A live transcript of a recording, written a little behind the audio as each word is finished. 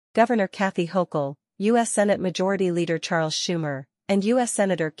Governor Kathy Hochul, U.S. Senate Majority Leader Charles Schumer, and U.S.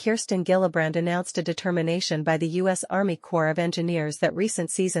 Senator Kirsten Gillibrand announced a determination by the U.S. Army Corps of Engineers that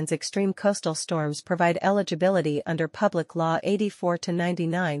recent season's extreme coastal storms provide eligibility under Public Law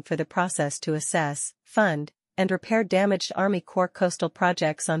 84-99 for the process to assess, fund, and repair damaged Army Corps coastal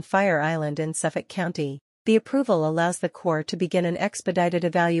projects on Fire Island in Suffolk County. The approval allows the Corps to begin an expedited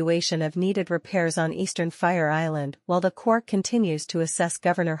evaluation of needed repairs on eastern Fire Island while the Corps continues to assess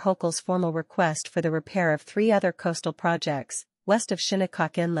Governor Hochul's formal request for the repair of 3 other coastal projects, west of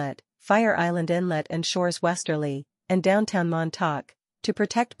Shinnecock Inlet, Fire Island Inlet and Shores Westerly, and downtown Montauk, to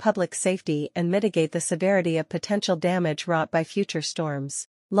protect public safety and mitigate the severity of potential damage wrought by future storms.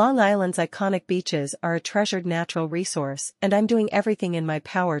 Long Island's iconic beaches are a treasured natural resource, and I'm doing everything in my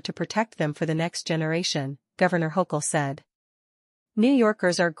power to protect them for the next generation, Governor Hochul said. New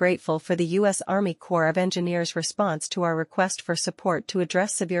Yorkers are grateful for the U.S. Army Corps of Engineers' response to our request for support to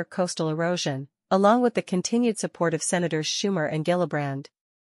address severe coastal erosion, along with the continued support of Senators Schumer and Gillibrand.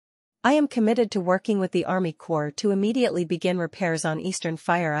 I am committed to working with the Army Corps to immediately begin repairs on eastern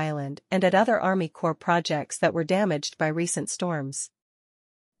Fire Island and at other Army Corps projects that were damaged by recent storms.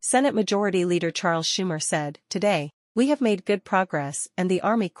 Senate Majority Leader Charles Schumer said, "Today, we have made good progress and the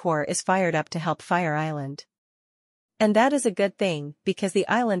Army Corps is fired up to help Fire Island. And that is a good thing because the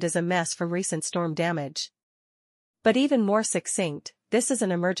island is a mess from recent storm damage. But even more succinct, this is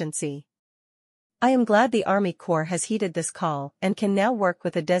an emergency. I am glad the Army Corps has heeded this call and can now work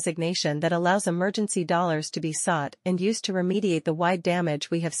with a designation that allows emergency dollars to be sought and used to remediate the wide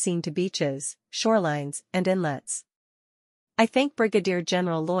damage we have seen to beaches, shorelines, and inlets. I thank Brigadier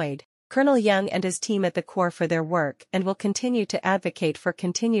General Lloyd, Colonel Young and his team at the Corps for their work and will continue to advocate for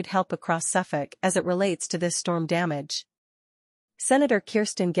continued help across Suffolk as it relates to this storm damage." Senator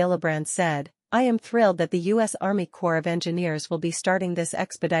Kirsten Gillibrand said, "I am thrilled that the U.S. Army Corps of Engineers will be starting this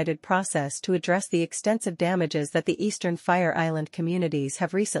expedited process to address the extensive damages that the eastern Fire Island communities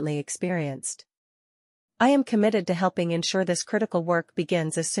have recently experienced. I am committed to helping ensure this critical work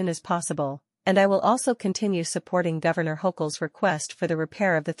begins as soon as possible, and I will also continue supporting Governor Hochul's request for the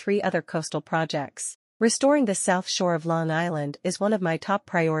repair of the 3 other coastal projects. Restoring the south shore of Long Island is one of my top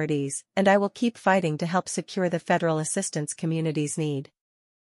priorities, and I will keep fighting to help secure the federal assistance communities need."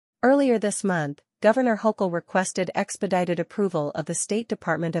 Earlier this month, Governor Hochul requested expedited approval of the State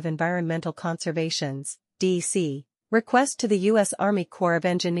Department of Environmental Conservation's D.C. request to the U.S. Army Corps of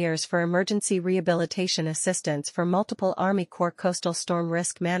Engineers for emergency rehabilitation assistance for multiple Army Corps coastal storm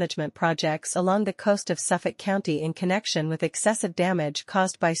risk management projects along the coast of Suffolk County in connection with excessive damage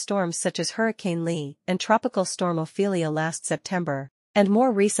caused by storms such as Hurricane Lee and Tropical Storm Ophelia last September, and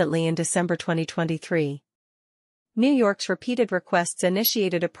more recently in December 2023. New York's repeated requests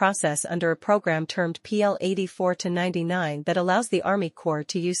initiated a process under a program termed PL 84-99 that allows the Army Corps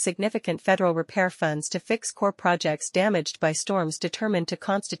to use significant federal repair funds to fix Corps projects damaged by storms determined to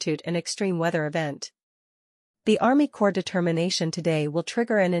constitute an extreme weather event. The Army Corps determination today will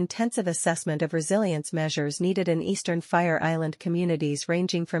trigger an intensive assessment of resilience measures needed in eastern Fire Island communities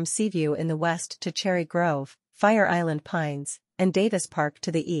ranging from Seaview in the west to Cherry Grove, Fire Island Pines, and Davis Park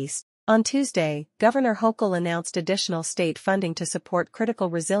to the east. On Tuesday, Governor Hochul announced additional state funding to support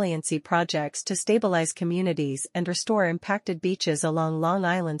critical resiliency projects to stabilize communities and restore impacted beaches along Long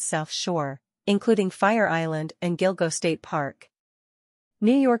Island's South Shore, including Fire Island and Gilgo State Park.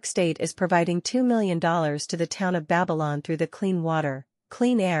 New York State is providing $2 million to the town of Babylon through the Clean Water,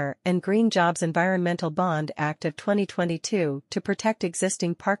 Clean Air and Green Jobs Environmental Bond Act of 2022 to protect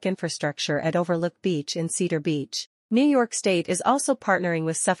existing park infrastructure at Overlook Beach in Cedar Beach. New York State is also partnering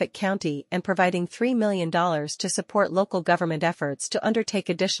with Suffolk County and providing $3 million to support local government efforts to undertake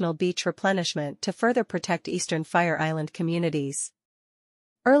additional beach replenishment to further protect eastern Fire Island communities.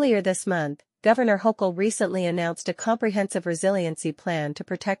 Earlier this month, Governor Hochul recently announced a comprehensive resiliency plan to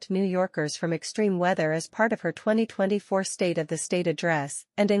protect New Yorkers from extreme weather as part of her 2024 State of the State address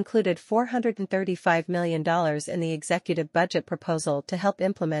and included $435 million in the executive budget proposal to help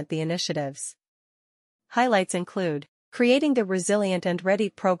implement the initiatives. Highlights include creating the Resilient and Ready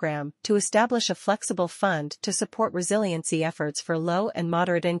program to establish a flexible fund to support resiliency efforts for low and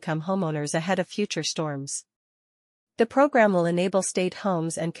moderate-income homeowners ahead of future storms. The program will enable state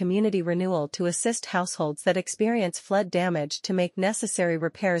homes and community renewal to assist households that experience flood damage to make necessary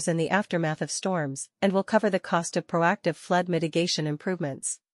repairs in the aftermath of storms, and will cover the cost of proactive flood mitigation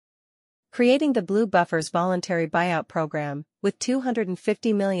improvements. Creating the Blue Buffers Voluntary Buyout Program, with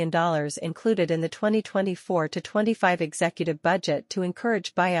 $250 million included in the 2024-25 executive budget to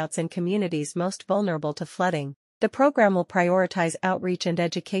encourage buyouts in communities most vulnerable to flooding. The program will prioritize outreach and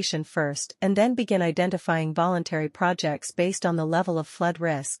education first and then begin identifying voluntary projects based on the level of flood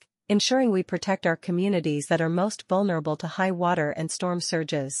risk, ensuring we protect our communities that are most vulnerable to high water and storm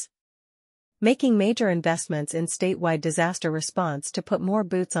surges. Making major investments in statewide disaster response to put more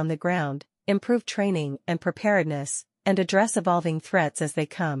boots on the ground, improve training and preparedness, and address evolving threats as they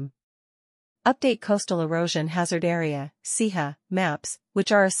come. Update Coastal Erosion Hazard Area (CEHA) maps,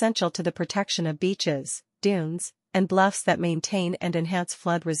 which are essential to the protection of beaches, dunes, and bluffs that maintain and enhance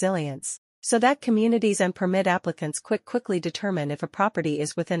flood resilience, so that communities and permit applicants quickly determine if a property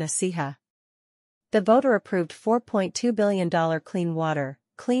is within a CEHA. The voter-approved $4.2 billion Clean Water,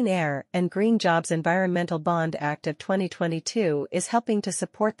 Clean Air and Green Jobs Environmental Bond Act of 2022 is helping to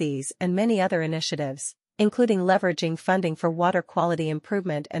support these and many other initiatives, including leveraging funding for water quality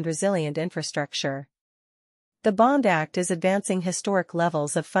improvement and resilient infrastructure. The Bond Act is advancing historic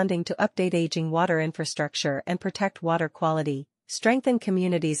levels of funding to update aging water infrastructure and protect water quality, strengthen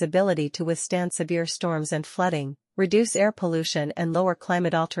communities' ability to withstand severe storms and flooding, reduce air pollution and lower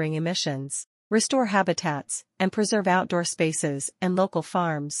climate-altering emissions, restore habitats, and preserve outdoor spaces and local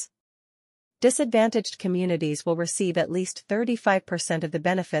farms. Disadvantaged communities will receive at least 35% of the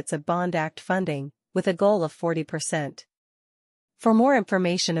benefits of Bond Act funding, with a goal of 40%. For more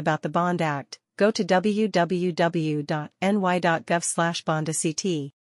information about the Bond Act, go to www.ny.gov/bondact.